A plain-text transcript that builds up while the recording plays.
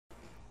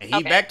and he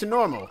Okay. back to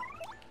normal.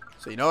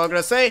 So you know what I'm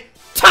gonna say?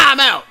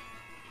 Time out!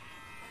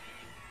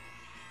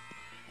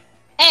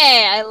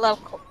 Hey, I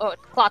love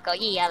Clocko.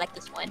 Yeah, I like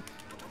this one.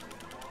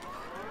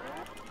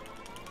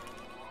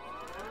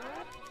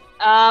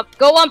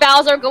 Go on,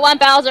 Bowser. Go on,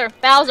 Bowser.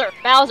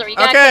 Bowser. You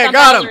gotta Okay, click on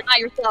got Bowser, him. not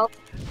yourself.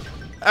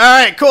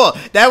 Alright, cool.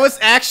 That was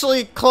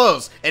actually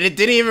close, and it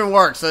didn't even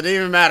work, so it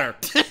didn't even matter.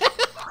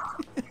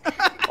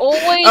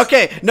 Always.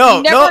 Okay,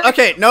 no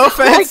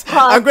offense.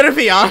 God. I'm gonna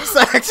be honest,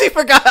 I actually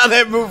forgot how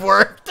that move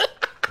worked.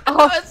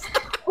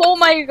 Oh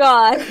my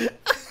god.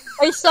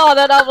 I saw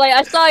that. I'm like,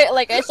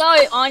 I saw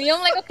it on you. I'm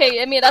like,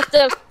 okay. I mean, that's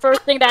the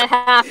first thing that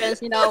happens,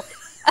 you know.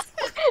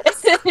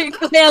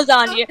 It lands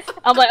on you.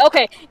 I'm like,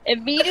 okay.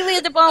 Immediately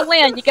as the bomb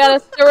lands, you gotta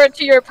throw it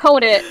to your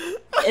opponent,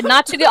 and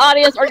not to the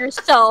audience or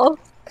yourself.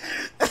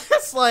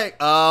 It's like,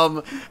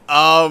 you're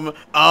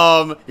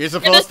You're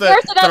supposed the to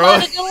person that throw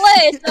on a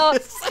delay, so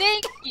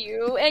thank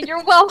you, and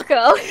you're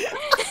welcome.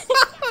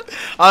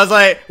 I was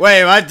like,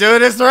 wait, am I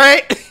doing this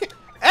right?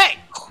 Hey!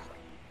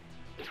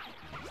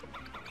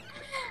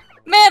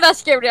 Man, that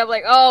scared me. I'm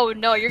like, oh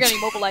no, you're gonna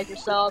immobilize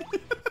yourself.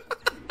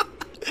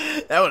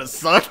 That would've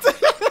sucked.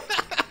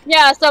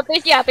 Yeah, so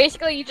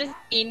basically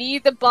you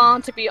need the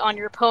bomb to be on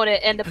your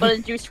opponent, and the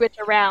buttons do switch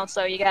around,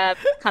 so you gotta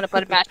kind of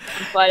match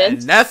the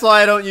buttons. And that's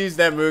why I don't use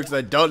that move, because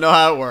I don't know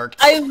how it works.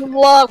 I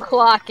love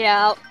Clock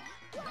Out.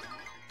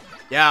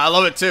 Yeah, I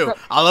love it too.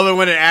 I love it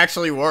when it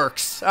actually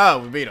works. Oh,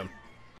 we beat him.